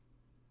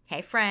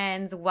Hey,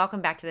 friends,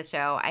 welcome back to the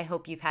show. I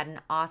hope you've had an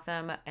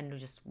awesome and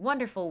just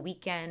wonderful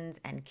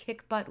weekend and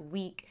kick butt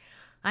week.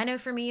 I know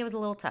for me, it was a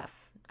little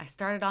tough. I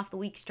started off the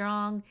week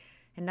strong,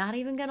 and not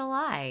even gonna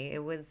lie,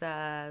 it was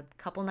a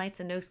couple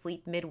nights of no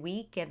sleep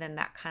midweek, and then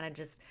that kind of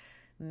just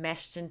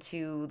meshed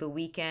into the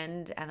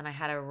weekend. And then I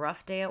had a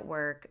rough day at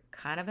work,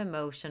 kind of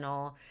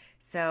emotional.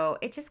 So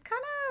it just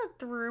kind of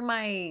threw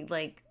my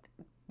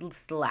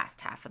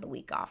last half of the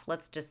week off.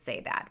 Let's just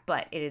say that.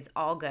 But it is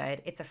all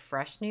good. It's a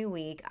fresh new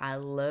week. I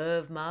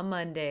love my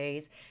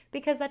Mondays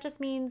because that just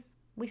means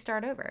we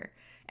start over.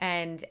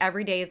 And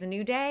every day is a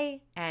new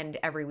day and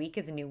every week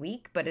is a new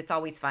week, but it's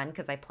always fun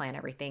because I plan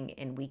everything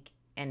in week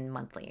and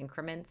monthly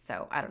increments.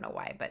 So I don't know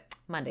why, but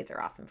Mondays are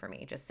awesome for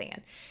me, just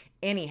saying.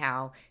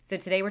 Anyhow, so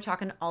today we're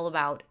talking all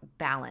about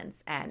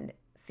balance and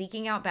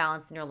seeking out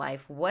balance in your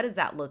life. What does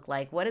that look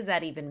like? What does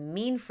that even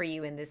mean for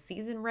you in this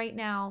season right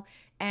now?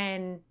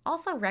 And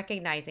also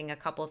recognizing a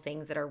couple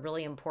things that are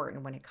really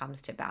important when it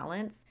comes to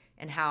balance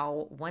and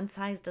how one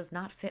size does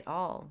not fit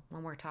all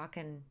when we're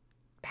talking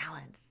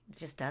balance. It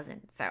just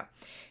doesn't. So,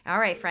 all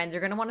right, friends, you're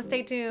going to want to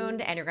stay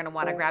tuned and you're going to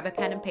want to grab a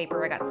pen and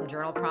paper. I got some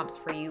journal prompts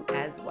for you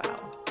as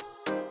well.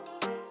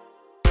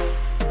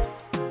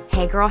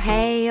 Hey girl,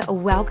 hey,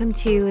 welcome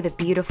to The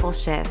Beautiful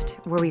Shift,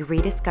 where we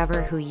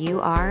rediscover who you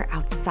are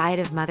outside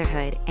of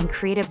motherhood and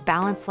create a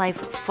balanced life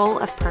full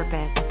of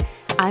purpose.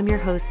 I'm your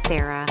host,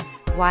 Sarah,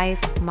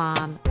 wife,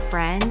 mom,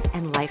 friend,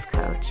 and life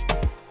coach.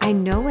 I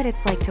know what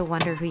it's like to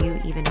wonder who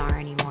you even are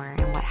anymore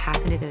and what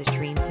happened to those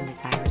dreams and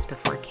desires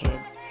before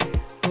kids.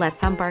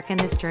 Let's embark on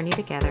this journey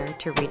together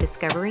to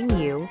rediscovering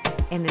you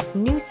in this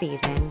new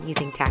season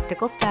using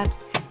tactical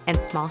steps and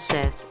small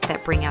shifts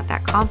that bring out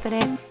that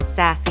confident,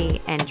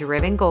 sassy, and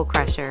driven goal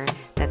crusher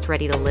that's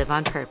ready to live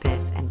on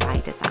purpose and by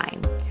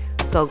design.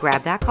 Go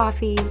grab that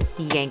coffee,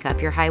 yank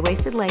up your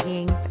high-waisted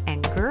leggings,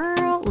 and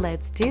girl,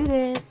 let's do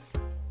this.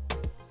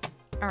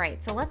 All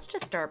right, so let's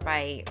just start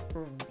by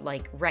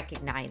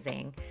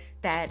recognizing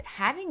that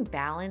having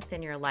balance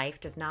in your life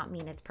does not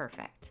mean it's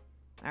perfect.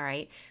 All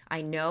right.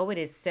 I know it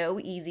is so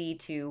easy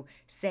to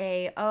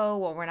say, oh,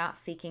 well, we're not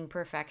seeking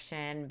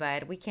perfection,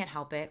 but we can't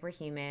help it. We're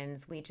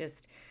humans. We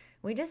just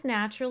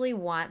naturally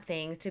want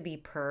things to be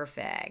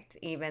perfect,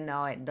 even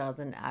though it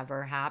doesn't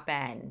ever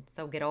happen.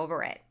 So get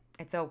over it.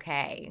 It's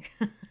okay.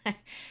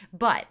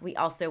 But we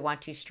also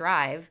want to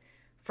strive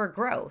for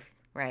growth,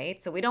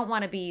 right? So we don't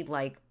want to be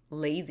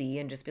lazy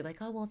and just be like,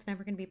 oh, well, it's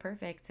never going to be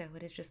perfect. So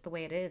it is just the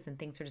way it is and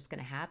things are just going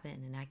to happen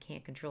and I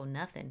can't control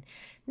nothing.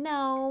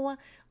 No,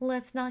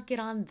 let's not get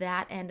on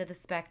that end of the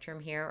spectrum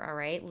here. All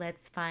right.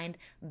 Let's find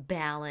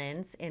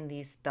balance in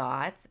these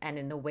thoughts and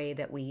in the way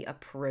that we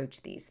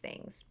approach these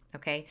things.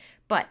 Okay.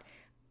 But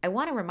I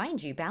want to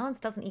remind you, balance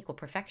doesn't equal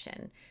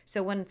perfection.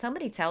 So when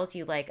somebody tells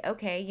you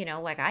okay,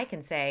 I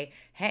can say,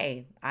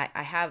 hey,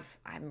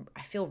 I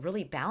feel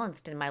really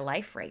balanced in my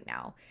life right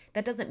now.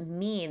 That doesn't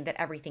mean that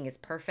everything is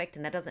perfect.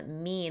 And that doesn't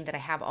mean that I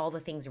have all the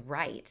things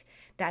right.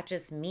 That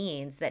just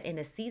means that in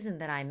the season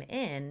that I'm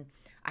in,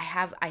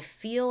 I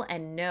feel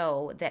and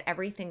know that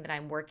everything that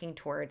I'm working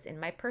towards in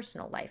my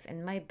personal life,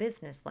 in my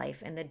business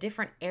life, and the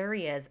different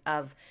areas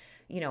of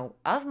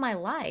my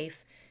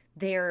life,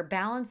 they're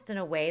balanced in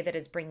a way that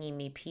is bringing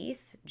me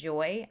peace,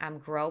 joy. I'm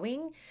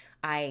growing.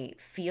 I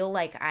feel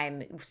like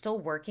I'm still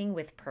working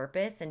with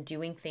purpose and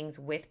doing things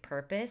with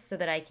purpose so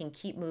that I can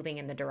keep moving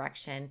in the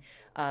direction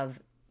of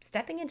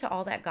stepping into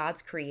all that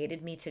God's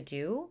created me to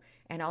do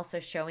and also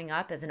showing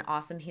up as an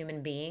awesome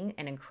human being,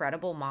 an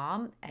incredible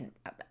mom, and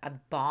a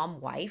bomb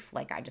wife.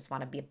 Like I just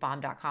want to be a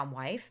bomb.com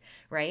wife,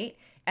 right?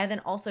 And then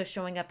also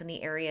showing up in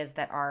the areas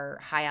that are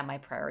high on my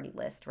priority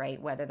list, right?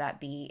 Whether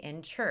that be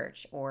in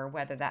church or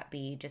whether that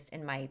be just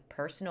in my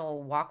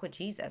personal walk with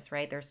Jesus,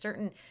 right? There's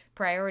certain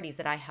priorities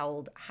that I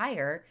held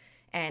higher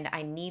and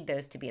I need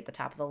those to be at the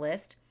top of the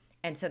list.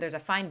 And so there's a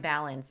fine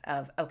balance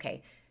of,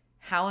 okay,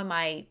 how am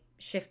I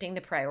shifting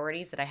the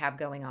priorities that I have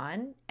going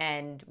on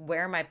and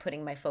where am I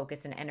putting my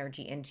focus and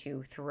energy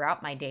into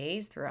throughout my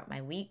days, throughout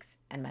my weeks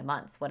and my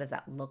months? What does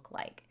that look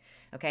like?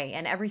 Okay.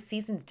 And every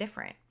season's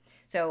different.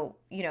 So,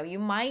 you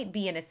might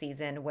be in a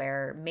season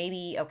where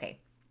maybe, okay,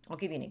 I'll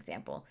give you an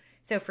example.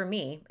 So for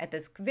me, at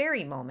this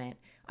very moment,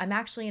 I'm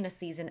actually in a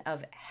season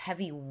of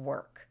heavy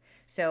work.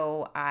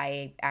 So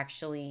I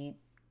actually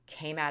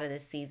came out of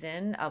this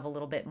season of a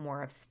little bit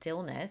more of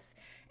stillness,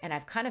 and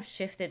I've kind of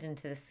shifted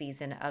into the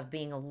season of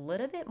being a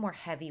little bit more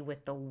heavy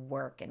with the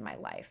work in my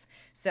life.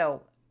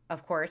 So,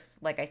 of course,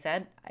 like I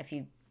said, if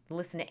you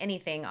listen to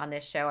anything on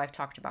this show, I've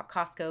talked about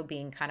Costco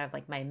being kind of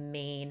like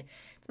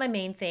it's my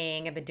main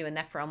thing. I've been doing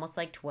that for almost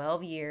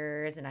 12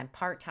 years and I'm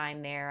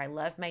part-time there. I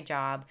love my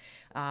job.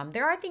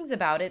 There are things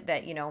about it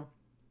that,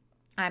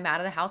 I'm out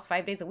of the house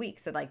 5 days a week.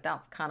 So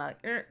that's kind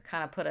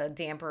of put a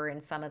damper in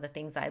some of the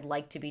things I'd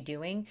like to be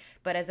doing.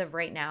 But as of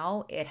right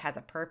now, it has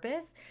a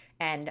purpose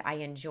and I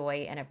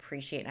enjoy and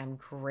appreciate and I'm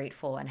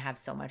grateful and have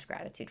so much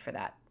gratitude for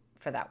that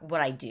for that,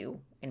 what I do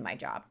in my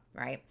job,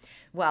 right?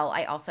 Well,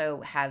 I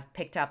also have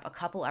picked up a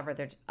couple of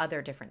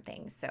other different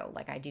things. So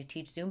like I do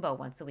teach Zumba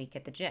once a week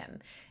at the gym,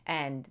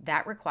 and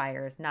that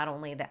requires not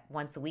only that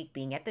once a week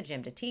being at the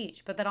gym to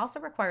teach, but that also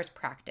requires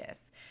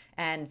practice.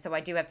 And so I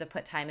do have to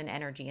put time and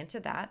energy into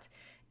that.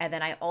 And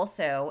then I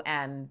also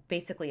am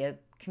basically a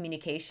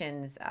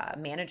communications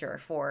manager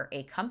for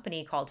a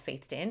company called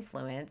Faith to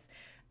Influence.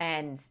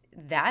 And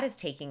that is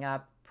taking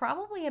up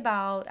probably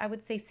about, I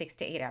would say, 6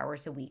 to 8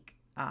 hours a week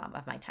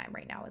of my time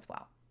right now as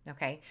well.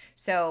 Okay.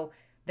 So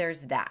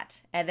there's that.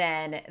 And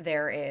then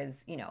there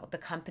is, the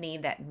company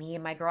that me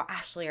and my girl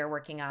Ashley are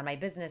working on, my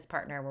business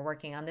partner. We're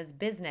working on this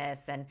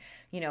business and,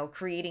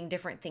 creating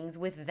different things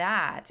with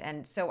that.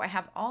 And so I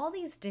have all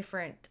these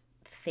different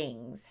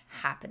things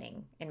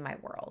happening in my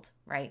world,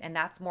 right? And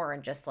that's more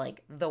in just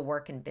like the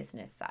work and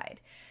business side.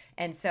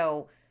 And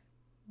so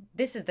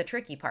this is the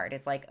tricky part,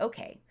 is like,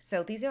 okay,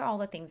 so these are all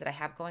the things that I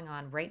have going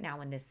on right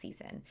now in this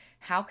season.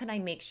 How can I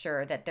make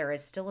sure that there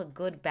is still a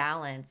good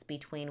balance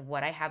between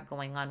what I have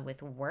going on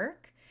with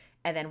work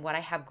and then what I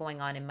have going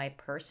on in my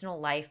personal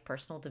life,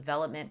 personal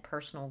development,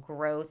 personal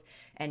growth,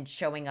 and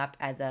showing up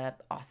as a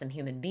awesome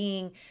human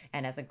being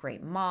and as a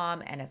great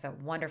mom and as a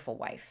wonderful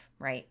wife,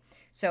 right?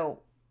 So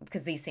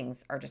because these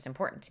things are just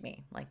important to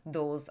me. Like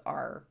those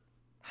are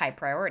high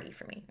priority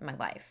for me in my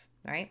life,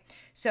 right?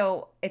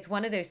 So it's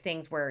one of those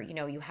things where,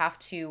 you have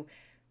to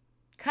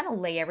kind of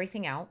lay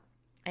everything out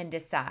and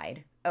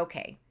decide,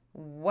 okay,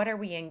 what are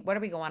we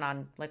going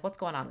on? Like what's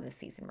going on in this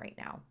season right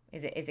now?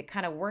 Is it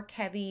kind of work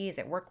heavy? Is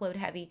it workload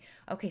heavy?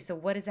 Okay, so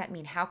what does that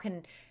mean? How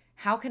can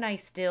I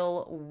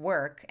still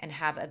work and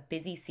have a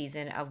busy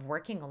season of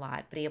working a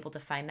lot, but able to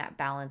find that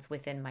balance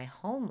within my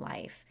home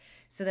life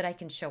so that I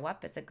can show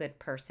up as a good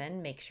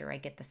person, make sure I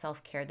get the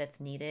self-care that's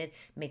needed,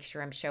 make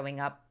sure I'm showing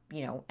up,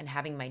 and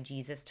having my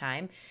Jesus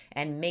time,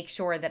 and make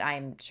sure that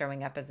I'm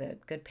showing up as a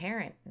good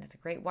parent and as a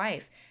great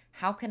wife.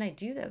 How can I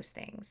do those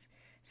things?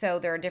 So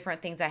there are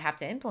different things I have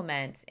to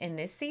implement in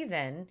this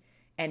season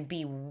and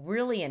be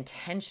really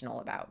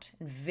intentional about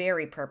and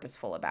very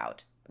purposeful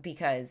about,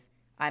 because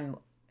I'm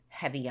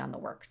heavy on the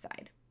work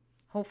side.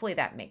 Hopefully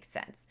that makes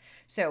sense.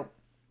 So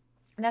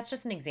that's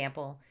just an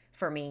example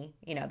for me.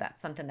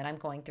 That's something that I'm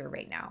going through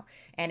right now.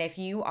 And if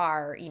you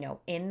are,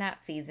 in that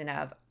season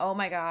of, oh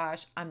my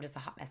gosh, I'm just a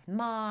hot mess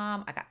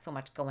mom, I got so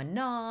much going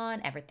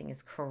on, everything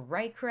is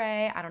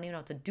cray, I don't even know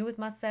what to do with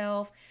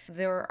myself,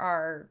 there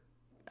are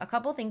a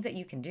couple things that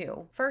you can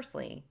do.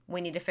 Firstly,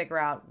 we need to figure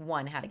out,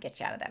 one, how to get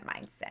you out of that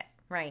mindset,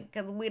 right?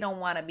 Because we don't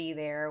want to be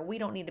there. We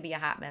don't need to be a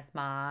hot mess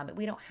mom.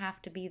 We don't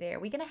have to be there.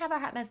 We're going to have our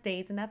hot mess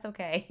days, and that's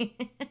okay.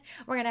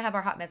 We're going to have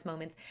our hot mess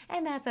moments,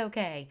 and that's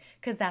okay,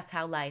 because that's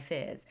how life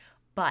is.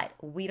 But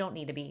we don't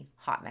need to be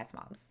hot mess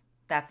moms.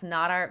 That's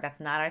not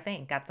our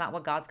thing. That's not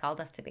what God's called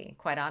us to be,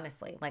 quite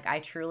honestly. Like I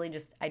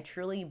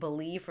truly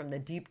believe from the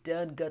deep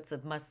down guts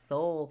of my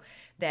soul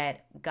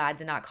that God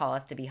did not call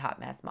us to be hot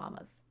mess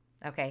mamas.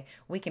 Okay,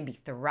 we can be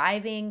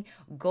thriving,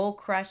 goal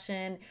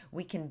crushing.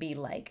 We can be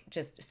like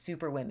just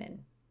super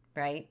women,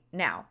 right?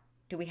 Now,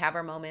 do we have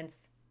our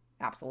moments?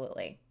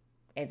 Absolutely.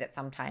 Is it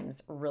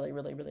sometimes really,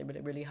 really, really,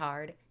 really, really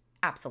hard?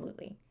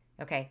 Absolutely.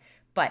 Okay,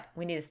 but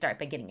we need to start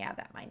by getting out of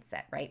that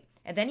mindset, right?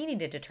 And then you need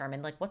to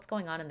determine like what's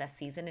going on in that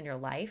season in your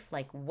life.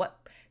 Like what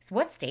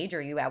stage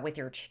are you at with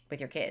your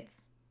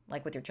kids,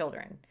 like with your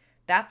children?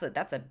 That's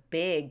a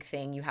big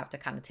thing you have to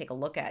kind of take a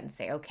look at and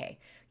say, okay,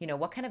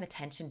 what kind of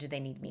attention do they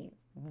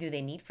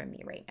need from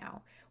me right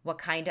now? What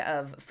kind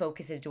of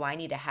focuses do I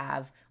need to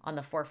have on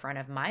the forefront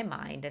of my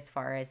mind as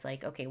far as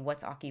like, okay,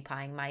 what's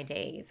occupying my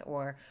days?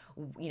 Or,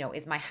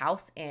 is my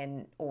house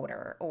in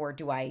order, or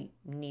do I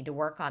need to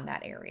work on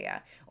that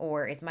area?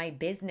 Or is my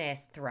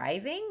business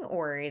thriving,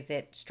 or is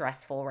it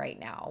stressful right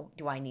now?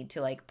 Do I need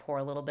to like pour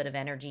a little bit of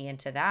energy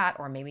into that?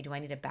 Or maybe do I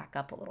need to back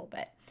up a little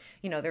bit?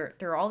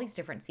 There are all these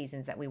different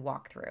seasons that we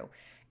walk through,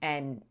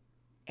 and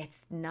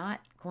it's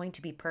not going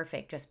to be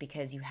perfect just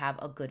because you have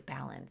a good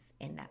balance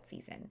in that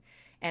season.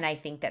 And I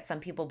think that some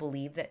people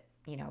believe that,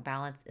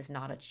 balance is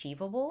not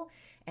achievable.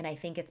 And I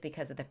think it's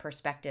because of the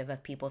perspective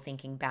of people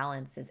thinking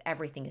balance is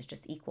everything is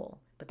just equal.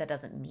 But that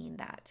doesn't mean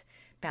that.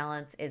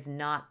 Balance is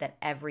not that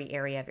every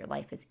area of your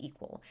life is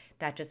equal.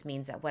 That just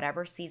means that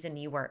whatever season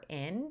you are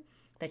in,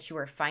 that you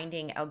are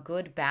finding a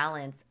good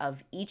balance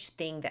of each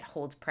thing that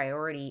holds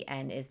priority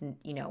and is,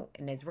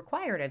 and is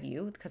required of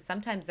you, because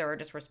sometimes there are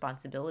just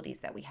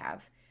responsibilities that we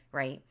have,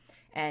 right?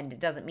 And it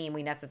doesn't mean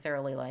we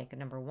necessarily, like,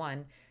 number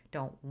one,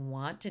 don't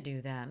want to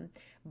do them,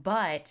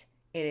 but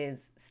it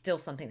is still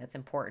something that's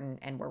important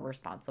and we're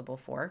responsible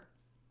for,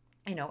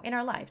 in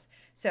our lives.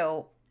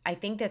 So I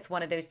think that's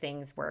one of those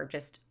things where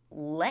just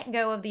let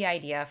go of the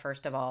idea,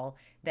 first of all,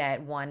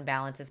 that one,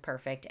 balance is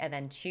perfect, and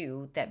then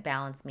two, that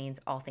balance means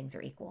all things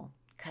are equal.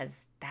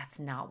 because that's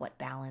not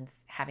what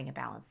having a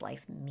balanced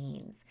life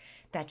means.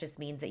 That just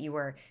means that you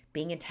are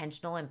being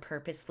intentional and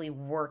purposefully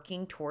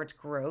working towards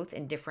growth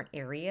in different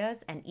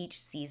areas. And each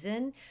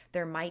season,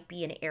 there might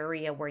be an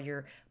area where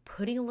you're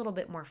putting a little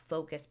bit more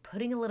focus,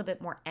 putting a little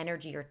bit more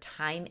energy or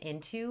time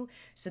into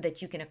so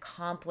that you can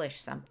accomplish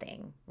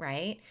something,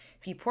 right?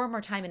 If you pour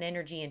more time and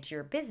energy into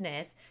your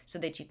business so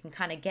that you can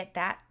kind of get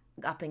that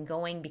up and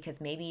going,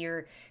 because maybe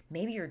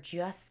you're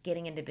just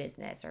getting into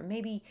business, or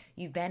maybe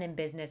you've been in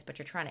business but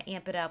you're trying to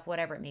amp it up,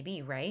 whatever it may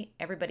be, right?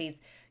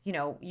 Everybody's,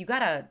 you got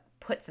to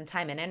put some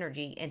time and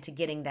energy into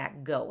getting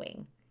that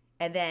going.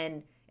 And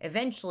then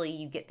eventually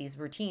you get these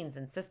routines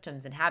and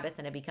systems and habits,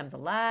 and it becomes a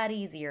lot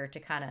easier to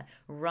kind of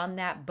run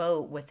that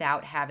boat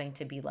without having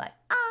to be like,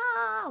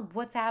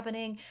 what's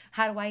happening?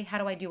 How do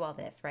I do all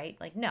this, right?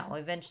 Like, no,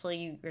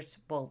 eventually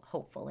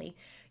hopefully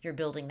you're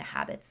building the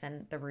habits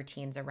and the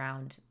routines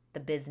around the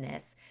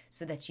business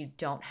so that you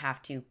don't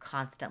have to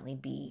constantly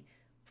be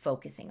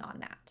focusing on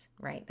that,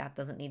 right? That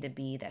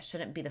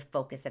shouldn't be the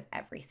focus of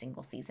every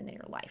single season in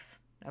your life,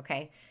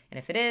 okay? And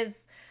if it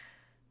is,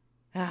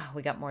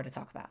 we got more to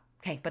talk about.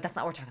 Okay, but that's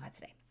not what we're talking about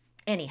today.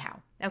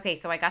 Anyhow, okay,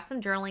 so I got some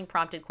journaling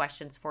prompted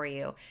questions for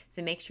you.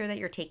 So make sure that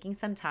you're taking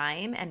some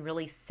time and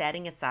really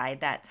setting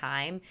aside that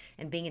time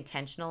and being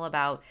intentional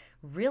about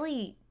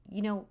really,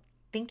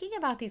 thinking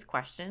about these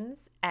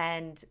questions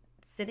and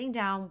sitting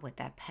down with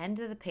that pen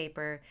to the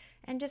paper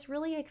and just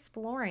really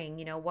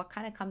exploring, what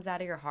kind of comes out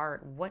of your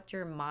heart, where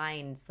your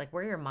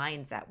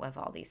mind's at with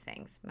all these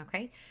things,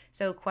 okay?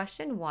 So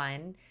question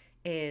 1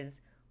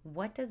 is,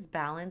 what does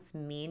balance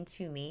mean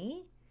to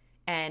me?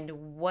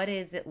 And what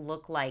does it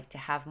look like to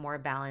have more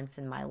balance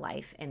in my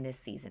life in this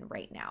season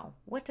right now?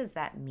 What does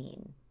that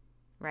mean,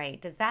 right?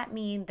 Does that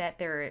mean that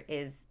there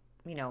is,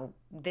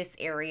 this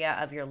area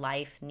of your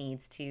life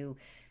needs to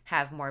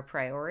have more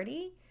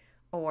priority?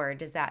 Or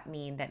does that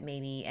mean that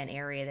maybe an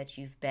area that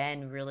you've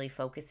been really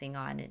focusing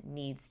on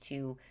needs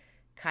to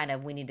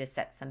we need to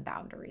set some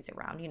boundaries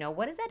around?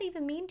 What does that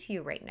even mean to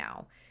you right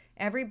now?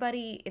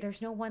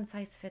 There's no one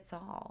size fits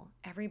all.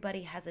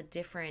 Everybody has a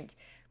different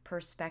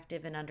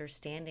perspective and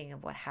understanding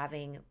of what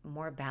having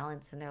more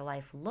balance in their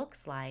life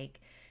looks like.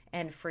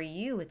 And for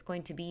you, it's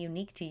going to be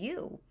unique to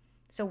you.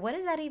 So what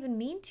does that even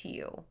mean to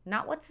you?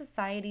 Not what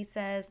society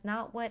says,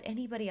 not what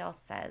anybody else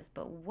says,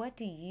 but what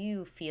do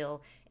you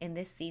feel in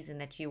this season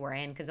that you are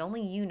in? Because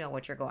only you know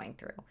what you're going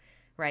through,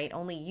 right?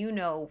 Only you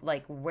know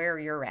where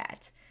you're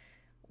at.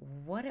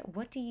 What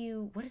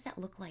does that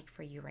look like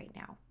for you right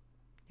now?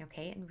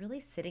 Okay, and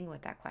really sitting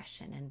with that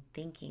question and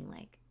thinking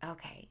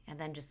okay, and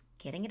then just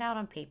getting it out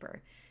on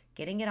paper,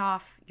 getting it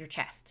off your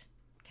chest,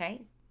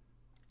 okay?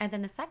 And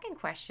then the second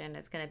question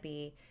is going to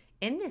be,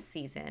 in this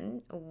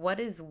season, what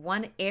is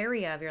one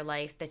area of your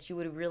life that you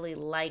would really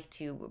like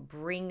to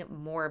bring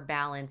more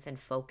balance and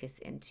focus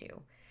into?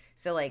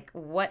 So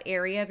what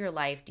area of your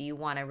life do you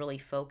want to really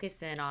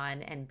focus in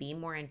on and be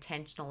more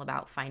intentional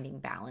about finding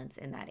balance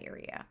in that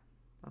area?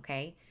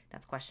 Okay,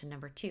 that's question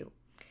number 2.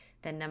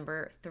 Then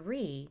number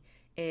 3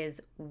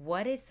 is,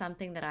 what is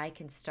something that I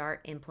can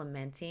start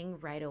implementing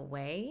right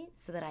away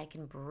so that I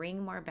can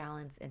bring more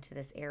balance into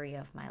this area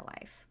of my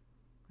life?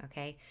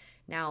 Okay.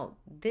 Now,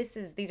 these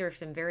are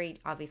some very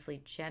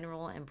obviously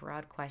general and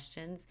broad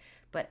questions,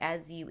 but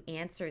as you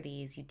answer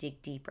these, you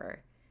dig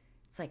deeper.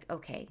 It's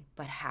okay,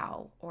 but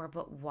how? Or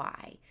but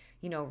why?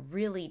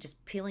 Really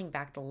just peeling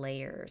back the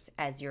layers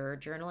as you're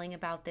journaling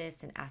about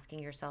this and asking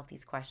yourself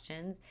these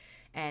questions,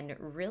 and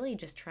really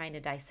just trying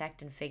to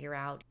dissect and figure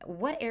out,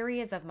 what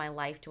areas of my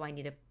life do I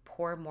need to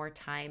pour more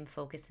time,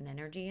 focus, and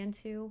energy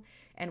into?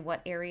 And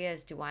what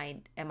areas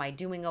am I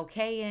doing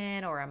okay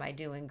in, or am I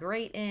doing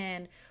great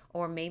in?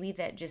 Or maybe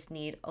that just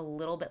need a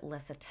little bit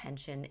less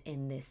attention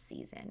in this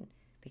season.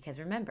 Because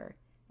remember,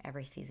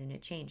 every season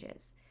it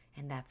changes,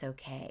 and that's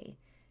okay.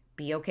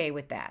 Be okay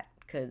with that,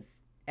 because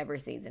every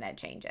season it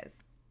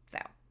changes. So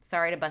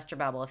sorry to bust your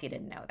bubble if you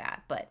didn't know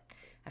that, but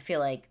I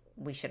feel like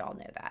we should all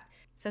know that.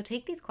 So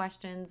take these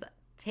questions,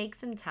 take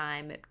some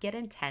time, get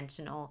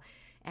intentional,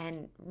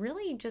 and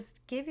really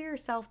just give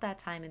yourself that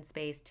time and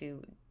space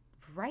to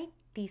write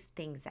these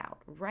things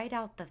out. Write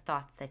out the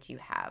thoughts that you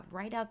have.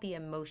 Write out the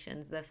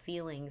emotions, the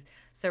feelings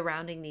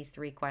surrounding these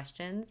 3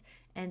 questions,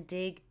 and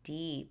dig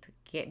deep.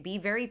 Be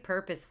very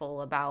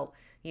purposeful about,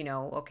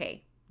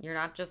 okay, you're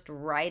not just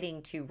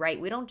writing to write.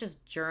 We don't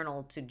just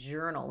journal to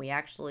journal.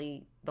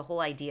 The whole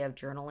idea of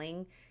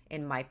journaling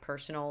in my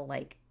personal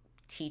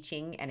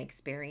teaching and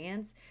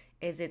experience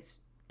is it's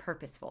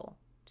purposeful.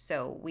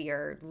 So we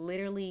are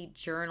literally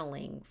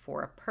journaling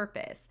for a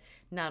purpose,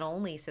 not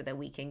only so that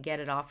we can get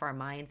it off our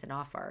minds and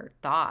off our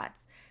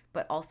thoughts,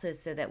 but also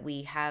so that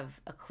we have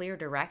a clear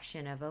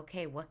direction of,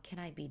 okay, what can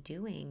I be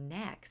doing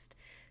next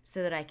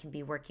so that I can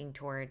be working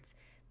towards,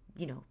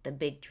 the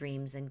big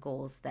dreams and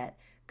goals that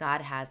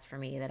God has for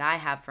me, that I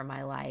have for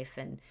my life,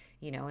 and,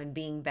 and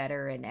being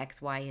better in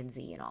X, Y, and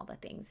Z and all the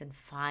things, and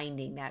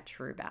finding that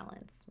true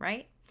balance,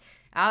 right?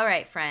 All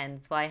right,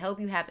 friends. Well, I hope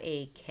you have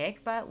a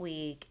kick butt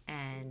week,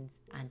 and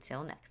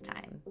until next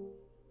time.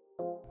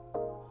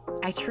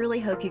 I truly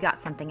hope you got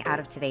something out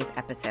of today's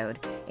episode.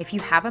 If you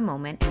have a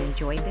moment and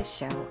enjoyed this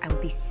show, I would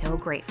be so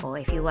grateful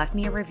if you left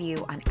me a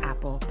review on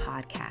Apple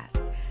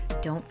Podcasts.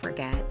 Don't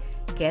forget,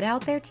 get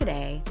out there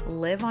today,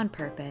 live on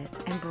purpose,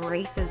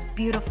 embrace those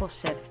beautiful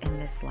shifts in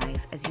this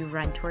life as you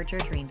run towards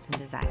your dreams and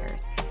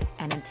desires.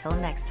 And until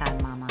next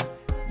time, Mama,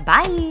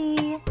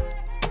 bye!